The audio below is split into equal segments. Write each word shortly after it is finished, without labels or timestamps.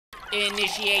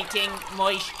Initiating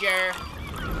moisture.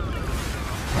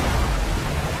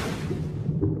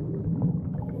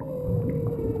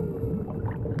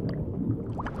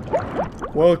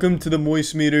 Welcome to the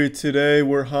Moist Meter. Today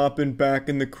we're hopping back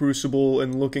in the Crucible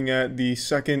and looking at the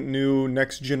second new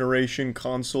next generation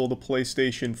console, the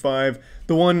PlayStation 5.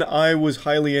 The one I was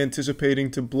highly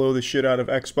anticipating to blow the shit out of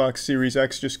Xbox Series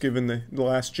X, just given the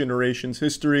last generation's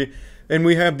history. And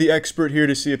we have the expert here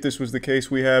to see if this was the case.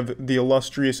 We have the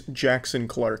illustrious Jackson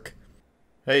Clark.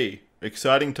 Hey,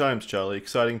 exciting times, Charlie.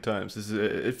 Exciting times.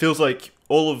 It feels like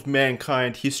all of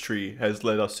mankind history has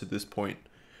led us to this point.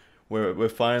 We're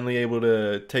finally able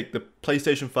to take the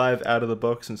PlayStation 5 out of the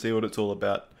box and see what it's all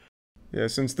about. Yeah,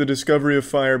 since the discovery of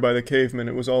fire by the cavemen,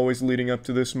 it was always leading up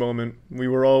to this moment. We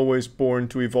were always born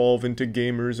to evolve into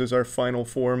gamers as our final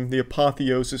form, the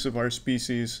apotheosis of our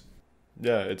species.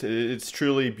 Yeah, it's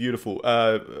truly beautiful.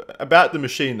 About the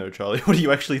machine though, Charlie, what do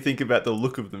you actually think about the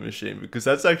look of the machine? Because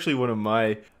that's actually one of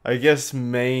my, I guess,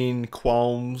 main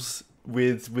qualms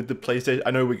with the PlayStation.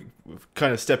 I know we're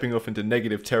kind of stepping off into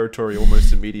negative territory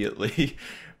almost immediately,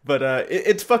 but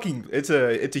it's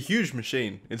a huge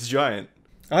machine. It's giant.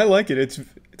 I like it. It's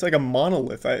like a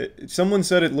monolith. Someone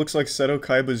said it looks like Seto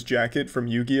Kaiba's jacket from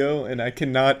Yu-Gi-Oh, and I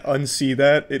cannot unsee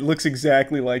that. It looks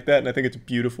exactly like that, and I think it's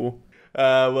beautiful.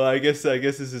 Well, I guess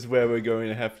this is where we're going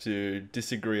to have to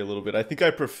disagree a little bit. I think I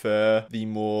prefer the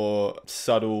more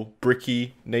subtle,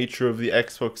 bricky nature of the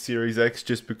Xbox Series X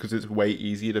just because it's way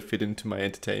easier to fit into my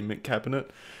entertainment cabinet.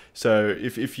 So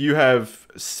if you have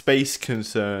space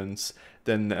concerns,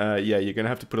 then yeah, you're going to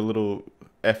have to put a little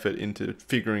effort into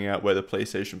figuring out where the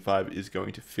PlayStation 5 is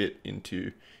going to fit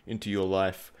into your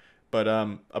life. But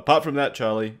apart from that,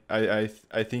 Charlie, I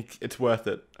think it's worth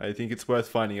it. I think it's worth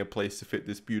finding a place to fit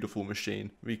this beautiful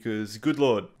machine because, good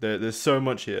lord, there's so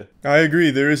much here. I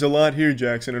agree. There is a lot here,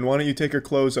 Jackson. And why don't you take your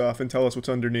clothes off and tell us what's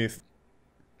underneath?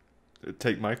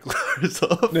 Take my clothes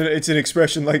off? No, it's an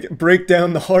expression like, break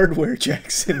down the hardware,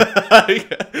 Jackson. I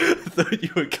thought you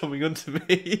were coming on to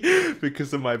me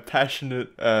because of my passionate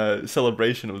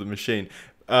celebration of the machine.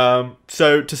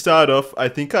 So to start off, I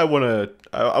think I want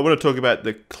to talk about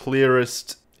the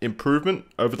clearest improvement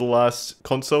over the last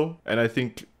console, and I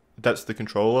think that's the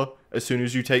controller. As soon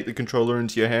as you take the controller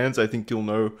into your hands, I think you'll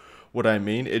know what I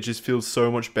mean. It just feels so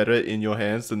much better in your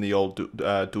hands than the old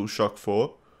DualShock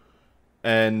 4.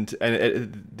 And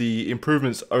the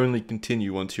improvements only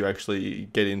continue once you actually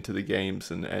get into the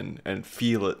games and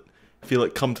feel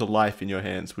it come to life in your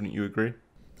hands. Wouldn't you agree?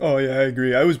 Oh yeah, I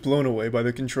agree. I was blown away by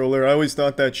the controller. I always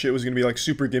thought that shit was going to be like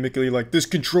super gimmicky, like this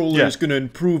controller is going to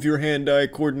improve your hand-eye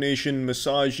coordination,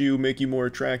 massage you, make you more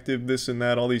attractive, this and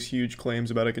that, all these huge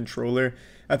claims about a controller.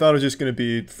 I thought it was just going to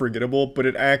be forgettable, but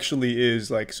it actually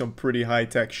is like some pretty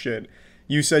high-tech shit.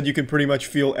 You said you can pretty much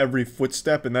feel every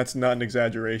footstep, and that's not an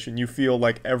exaggeration. You feel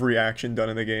like every action done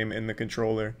in the game in the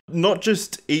controller. Not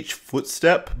just each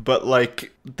footstep, but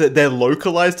like they're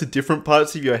localized to different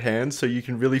parts of your hands, so you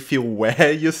can really feel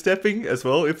where you're stepping as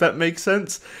well, if that makes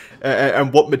sense,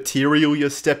 and what material you're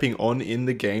stepping on in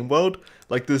the game world.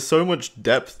 Like, there's so much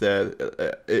depth there.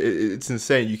 It's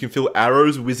insane. You can feel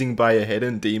arrows whizzing by your head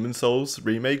in Demon Souls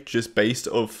Remake just based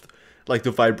off like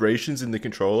the vibrations in the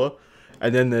controller.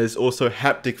 And then there's also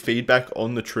haptic feedback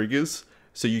on the triggers,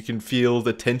 so you can feel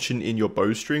the tension in your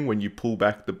bowstring when you pull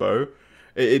back the bow.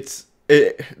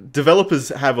 Developers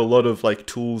have a lot of like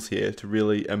tools here to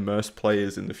really immerse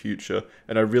players in the future,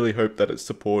 and I really hope that it's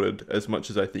supported as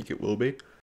much as I think it will be.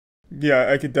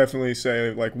 Yeah, I could definitely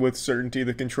say, like, with certainty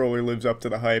the controller lives up to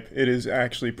the hype. It is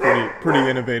actually pretty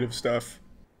innovative stuff.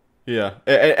 Yeah,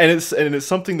 and it's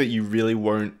something that you really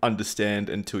won't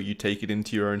understand until you take it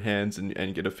into your own hands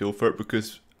and get a feel for it,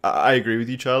 because I agree with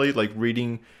you, Charlie, like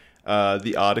reading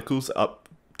the articles up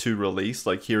to release,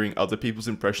 like hearing other people's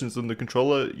impressions on the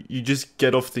controller, you just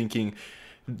get off thinking,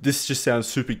 this just sounds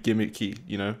super gimmicky,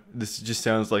 you know? This just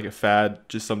sounds like a fad,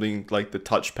 just something like the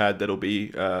touchpad that'll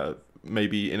be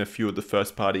maybe in a few of the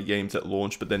first-party games at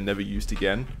launch, but then never used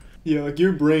again. Yeah, like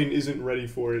your brain isn't ready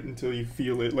for it until you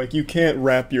feel it. Like you can't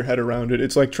wrap your head around it.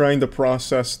 It's like trying to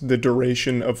process the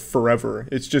duration of forever.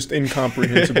 It's just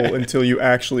incomprehensible until you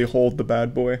actually hold the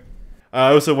bad boy.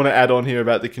 I also want to add on here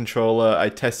about the controller. I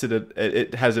tested it.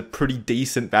 It has a pretty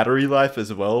decent battery life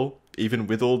as well. Even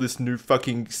with all this new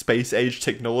fucking space age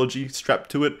technology strapped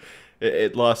to it,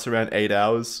 it lasts around 8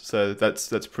 hours. So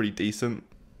that's pretty decent.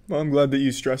 Well, I'm glad that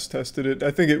you stress tested it.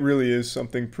 I think it really is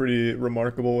something pretty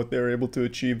remarkable what they're able to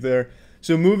achieve there.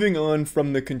 So moving on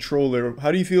from the controller,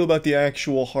 how do you feel about the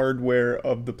actual hardware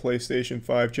of the PlayStation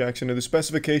 5, Jackson? Are the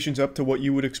specifications up to what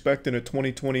you would expect in a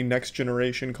 2020 next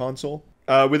generation console?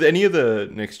 With any of the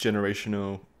next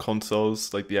generational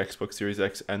consoles, like the Xbox Series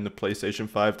X and the PlayStation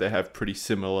 5, they have pretty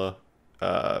similar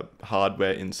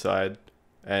hardware inside.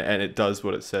 And it does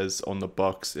what it says on the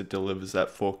box. It delivers that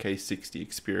 4K 60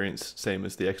 experience, same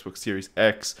as the Xbox Series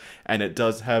X. And it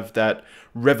does have that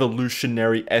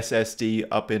revolutionary SSD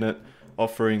up in it,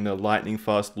 offering the lightning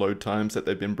fast load times that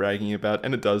they've been bragging about.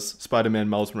 And it does. Spider-Man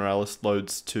Miles Morales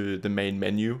loads to the main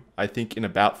menu, I think, in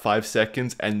about 5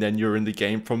 seconds. And then you're in the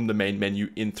game from the main menu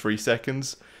in 3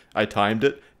 seconds. I timed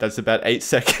it. That's about 8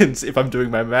 seconds if I'm doing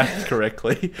my math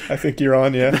correctly. I think you're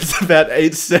on, yeah. That's about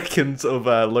 8 seconds of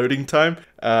loading time.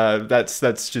 That's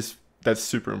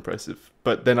super impressive.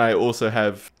 But then I also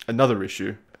have another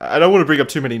issue. I don't want to bring up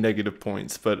too many negative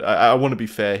points, but I want to be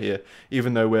fair here.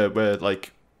 Even though we're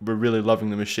really loving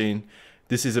the machine,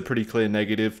 this is a pretty clear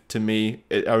negative to me.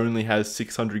 It only has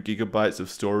 600 gigabytes of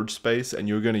storage space, and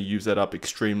you're going to use that up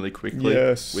extremely quickly.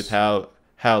 Yes. With how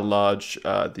large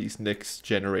these next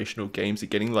generational games are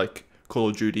getting, like Call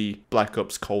of Duty Black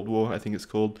Ops Cold War, I think it's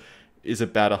called, is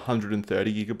about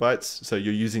 130 gigabytes. So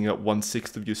you're using up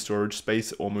 1/6 of your storage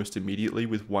space almost immediately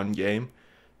with one game.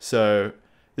 So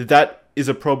that is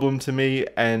a problem to me,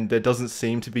 and there doesn't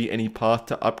seem to be any path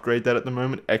to upgrade that at the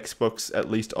moment. Xbox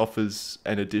at least offers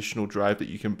an additional drive that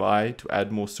you can buy to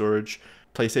add more storage.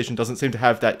 PlayStation doesn't seem to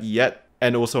have that yet.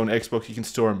 And also on Xbox, you can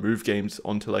store and move games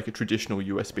onto like a traditional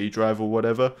USB drive or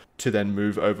whatever to then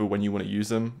move over when you want to use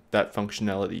them. That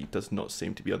functionality does not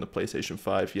seem to be on the PlayStation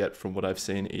 5 yet from what I've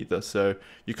seen either. So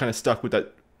you're kind of stuck with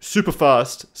that super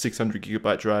fast 600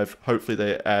 gigabyte drive. Hopefully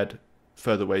they add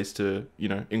further ways to,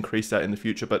 increase that in the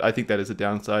future. But I think that is a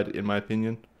downside in my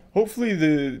opinion. Hopefully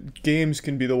the games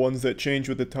can be the ones that change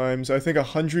with the times. I think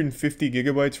 150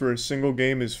 gigabytes for a single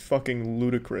game is fucking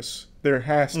ludicrous. There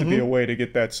has to be a way to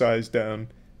get that size down.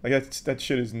 Like, that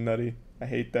shit is nutty. I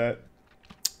hate that.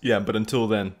 Yeah, but until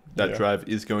then, that drive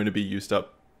is going to be used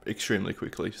up extremely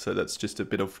quickly. So that's just a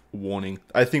bit of warning.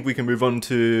 I think we can move on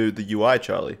to the UI,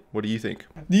 Charlie. What do you think?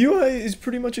 The UI is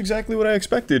pretty much exactly what I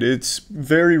expected. It's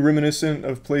very reminiscent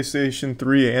of PlayStation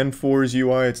 3 and 4's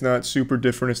UI. It's not super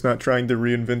different. It's not trying to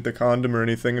reinvent the condom or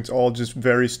anything. It's all just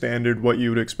very standard, what you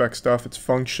would expect stuff. It's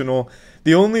functional.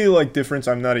 The only difference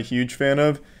I'm not a huge fan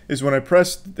of is when I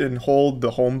press and hold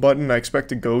the home button, I expect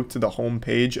to go to the home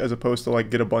page as opposed to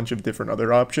get a bunch of different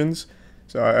other options.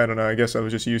 So I don't know. I guess I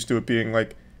was just used to it being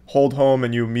hold home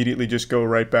and you immediately just go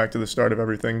right back to the start of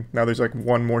everything. Now there's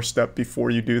one more step before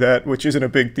you do that, which isn't a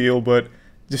big deal, but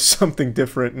just something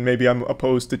different, and maybe I'm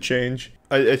opposed to change.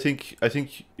 I think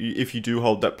if you do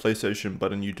hold that PlayStation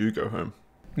button, you do go home.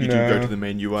 You do go to the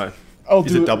main UI.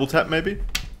 Is it double tap maybe?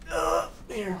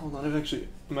 Here, hold on. I'm actually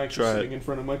sitting in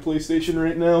front of my PlayStation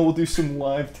right now. We'll do some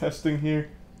live testing here.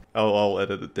 I'll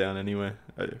edit it down anyway.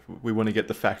 We want to get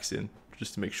the facts in,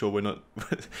 just to make sure we're not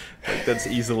that's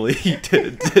easily easily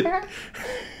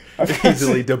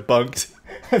debunked.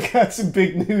 I've got some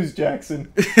big news,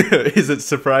 Jackson. Is it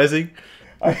surprising?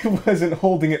 I wasn't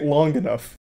holding it long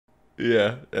enough.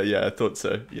 Yeah, I thought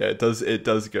so. Yeah, it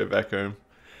does go back home.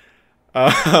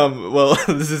 Well,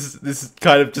 this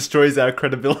kind of destroys our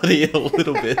credibility a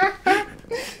little bit.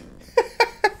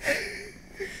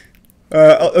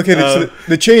 Okay, so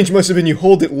the change must have been you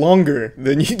hold it longer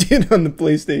than you did on the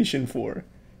PlayStation 4.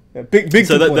 Yeah, big.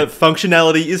 So that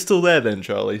functionality is still there then,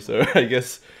 Charlie. So I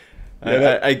guess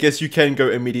I guess you can go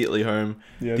immediately home.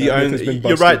 Yeah,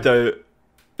 you're right though.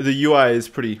 The UI is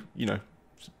pretty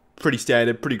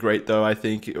standard, pretty great though. I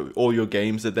think all your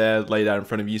games are there laid out in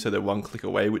front of you, so they're one click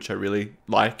away, which I really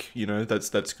like.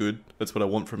 That's good. That's what I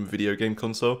want from a video game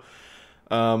console.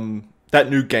 That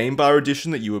new game bar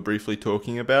edition that you were briefly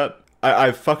talking about,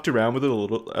 I've fucked around with it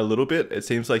a little bit. It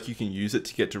seems like you can use it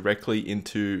to get directly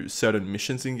into certain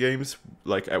missions in games,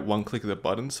 at one click of the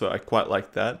button. So I quite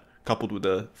like that, coupled with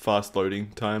a fast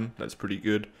loading time. That's pretty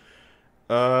good.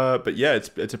 But yeah,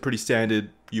 it's a pretty standard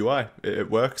UI. It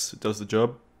works. It does the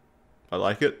job. I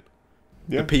like it.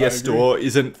 Yeah, the PS Store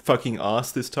isn't fucking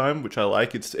ass this time, which I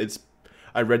like.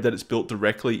 I read that it's built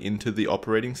directly into the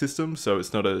operating system, so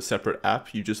it's not a separate app.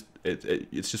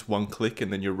 It's just one click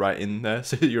and then you're right in there.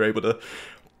 So you're able to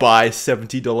buy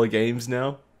 $70 games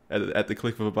now at the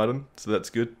click of a button. So that's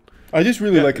good. I just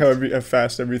really like how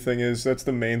fast everything is. That's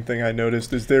the main thing I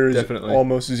noticed. There is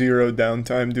almost zero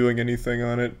downtime doing anything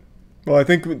on it. Well, I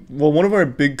think one of our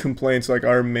big complaints,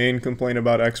 our main complaint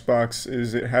about Xbox,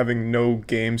 is it having no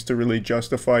games to really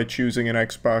justify choosing an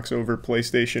Xbox over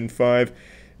PlayStation 5.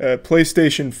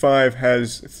 PlayStation 5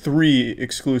 has 3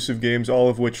 exclusive games, all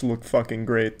of which look fucking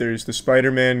great. There's the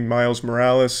Spider-Man Miles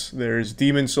Morales, there's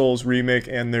Demon Souls Remake,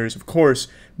 and there's, of course,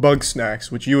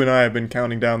 Bugsnax, which you and I have been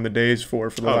counting down the days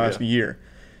for the last year.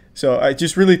 So I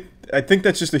just really, I think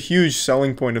that's just a huge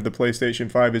selling point of the PlayStation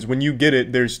 5 is when you get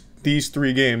it, there's these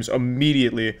 3 games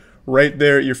immediately right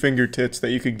there at your fingertips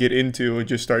that you could get into and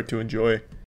just start to enjoy.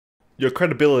 Your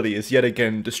credibility is yet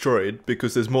again destroyed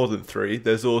because there's more than 3.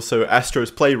 There's also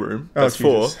Astro's Playroom. That's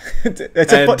 4.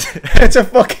 That's a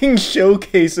fucking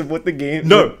showcase of what the game.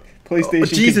 No.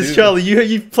 PlayStation. Jesus, can do. Charlie,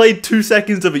 you've played 2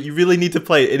 seconds of it. You really need to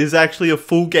play it. It is actually a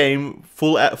full game,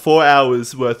 4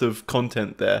 hours worth of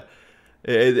content there.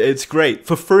 It's great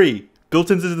for free, built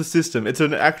into the system. It's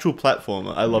an actual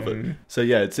platformer. I love it. So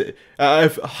yeah, I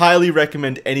highly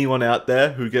recommend anyone out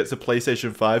there who gets a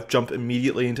PlayStation 5 jump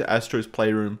immediately into Astro's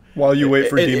Playroom while you wait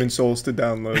for Demon's Souls to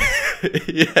download.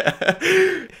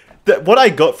 Yeah. What I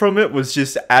got from it was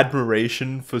just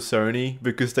admiration for Sony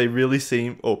because they really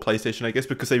seem, or PlayStation, I guess,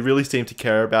 because they really seem to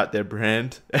care about their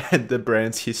brand and the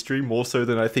brand's history more so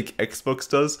than I think Xbox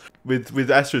does.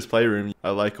 With Astro's Playroom, I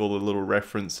like all the little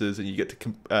references and you get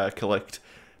to collect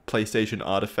PlayStation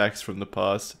artifacts from the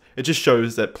past. It just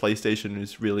shows that PlayStation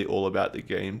is really all about the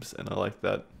games, and I like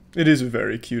that. It is a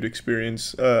very cute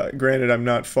experience. Granted, I'm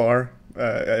not far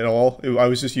at all. I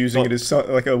was just using it as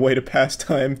like a way to pass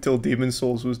time till Demon's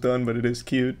Souls was done, but it is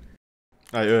cute.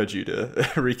 I urge you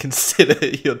to reconsider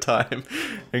your time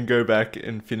and go back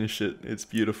and finish it. It's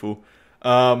beautiful.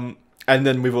 And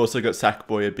then we've also got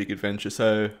Sackboy: A Big Adventure.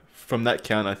 So from that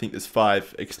count, I think there's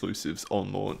 5 exclusives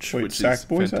on launch, which is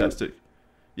fantastic.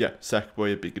 Yeah,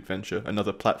 Sackboy: A Big Adventure,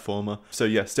 another platformer. So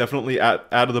yes, definitely out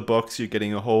of the box, you're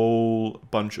getting a whole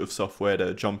bunch of software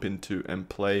to jump into and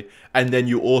play. And then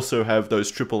you also have those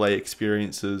AAA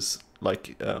experiences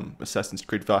like Assassin's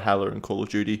Creed Valhalla and Call of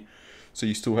Duty. So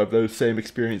you still have those same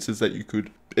experiences that you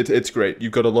could... It's great.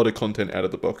 You've got a lot of content out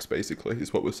of the box, basically,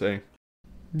 is what we're saying.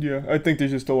 Yeah, I think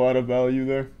there's just a lot of value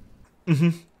there.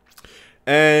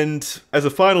 And as a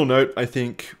final note, I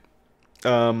think...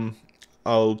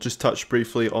 I'll just touch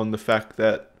briefly on the fact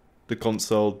that the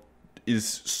console is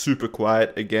super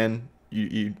quiet again.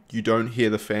 You don't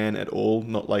hear the fan at all,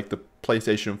 not like the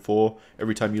PlayStation 4.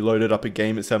 Every time you loaded up a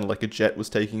game, it sounded like a jet was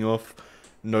taking off.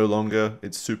 No longer.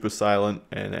 It's super silent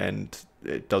and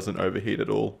it doesn't overheat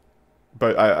at all.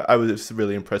 But I was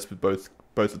really impressed with both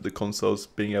of the consoles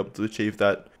being able to achieve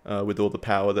that with all the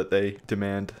power that they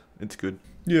demand. It's good.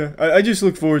 Yeah, I just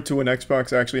look forward to when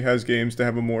Xbox actually has games to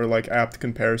have a more like apt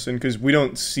comparison, because we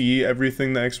don't see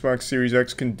everything the Xbox Series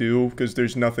X can do because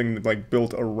there's nothing like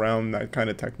built around that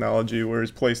kind of technology,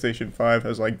 whereas PlayStation 5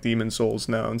 has like Demon's Souls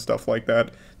now and stuff like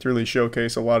that to really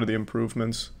showcase a lot of the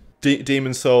improvements.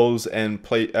 Demon's Souls and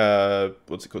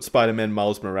Spider-Man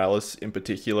Miles Morales in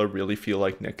particular really feel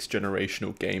like next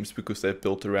generational games because they're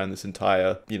built around this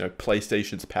entire,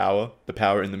 PlayStation's power, the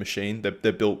power in the machine.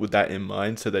 They're built with that in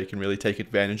mind, so they can really take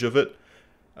advantage of it.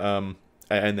 And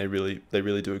they really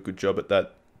do a good job at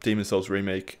that. Demon's Souls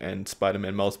Remake and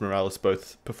Spider-Man Miles Morales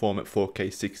both perform at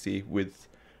 4K 60 with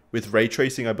ray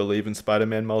tracing, I believe, in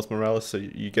Spider-Man Miles Morales, so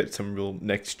you get some real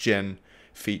next-gen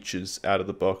features out of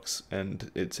the box,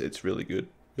 and it's really good,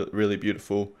 really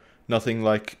beautiful. Nothing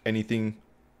like anything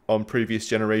on previous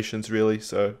generations, really,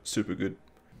 so super good.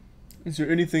 Is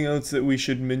there anything else that we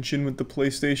should mention with the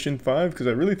PlayStation 5? Because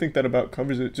I really think that about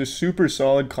covers it. Just super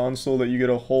solid console that you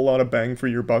get a whole lot of bang for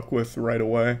your buck with right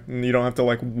away. And you don't have to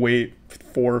like wait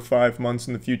 4 or 5 months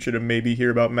in the future to maybe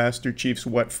hear about Master Chief's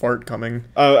wet fart coming.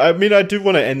 I mean, I do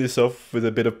want to end this off with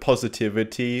a bit of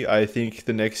positivity. I think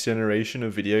the next generation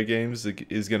of video games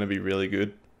is going to be really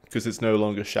good because it's no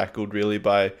longer shackled really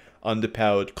by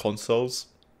underpowered consoles.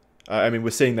 I mean,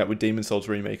 we're seeing that with Demon's Souls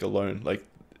Remake alone. Like,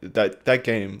 that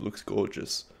game looks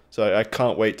gorgeous. So I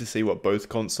can't wait to see what both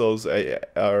consoles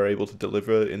are able to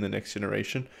deliver in the next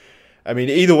generation. I mean,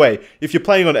 either way, if you're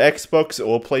playing on Xbox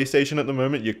or PlayStation at the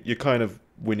moment, you're kind of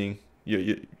winning.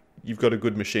 You've got a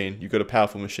good machine. You've got a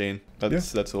powerful machine.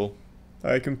 That's all.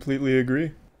 I completely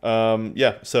agree.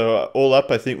 Yeah, so all up,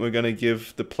 I think we're going to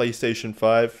give the PlayStation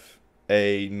 5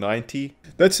 a 90.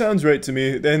 That sounds right to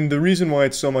me. And the reason why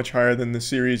it's so much higher than the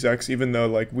Series X, even though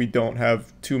like we don't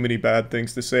have too many bad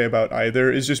things to say about either,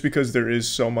 is just because there is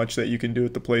so much that you can do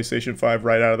with the PlayStation 5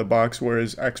 right out of the box,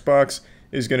 whereas Xbox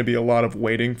is going to be a lot of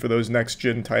waiting for those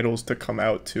next-gen titles to come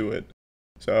out to it.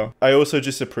 So I also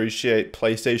just appreciate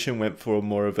PlayStation went for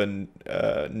more of a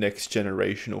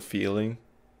next-generational feeling.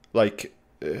 Like,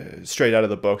 straight out of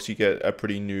the box, you get a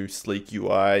pretty new sleek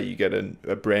UI. You get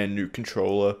a brand new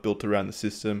controller built around the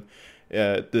system.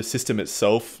 The system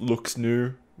itself looks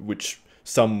new, which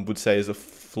some would say is a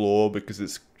flaw because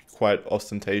it's quite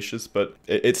ostentatious, but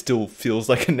it still feels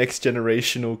like a next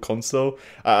generational console.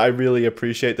 I really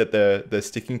appreciate that they're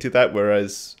sticking to that,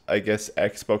 whereas I guess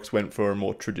Xbox went for a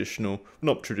more traditional,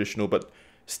 not traditional, but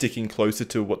sticking closer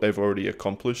to what they've already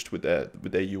accomplished with their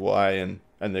UI and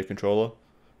their controller.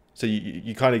 So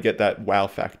you kind of get that wow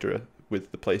factor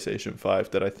with the PlayStation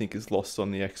 5 that I think is lost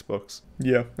on the Xbox.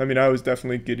 Yeah, I mean, I was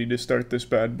definitely giddy to start this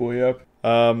bad boy up.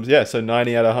 Yeah, so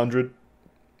 90 out of 100.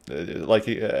 Like,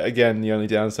 again, the only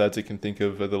downsides I can think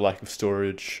of are the lack of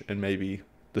storage and maybe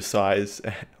the size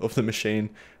of the machine.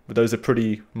 But those are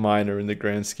pretty minor in the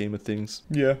grand scheme of things.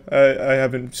 Yeah, I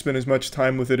haven't spent as much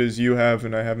time with it as you have,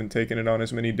 and I haven't taken it on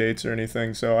as many dates or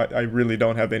anything, so I really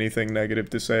don't have anything negative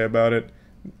to say about it.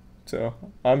 So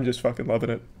I'm just fucking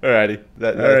loving it. Alrighty,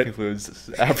 that All right. concludes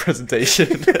our presentation.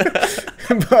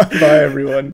 Bye, everyone.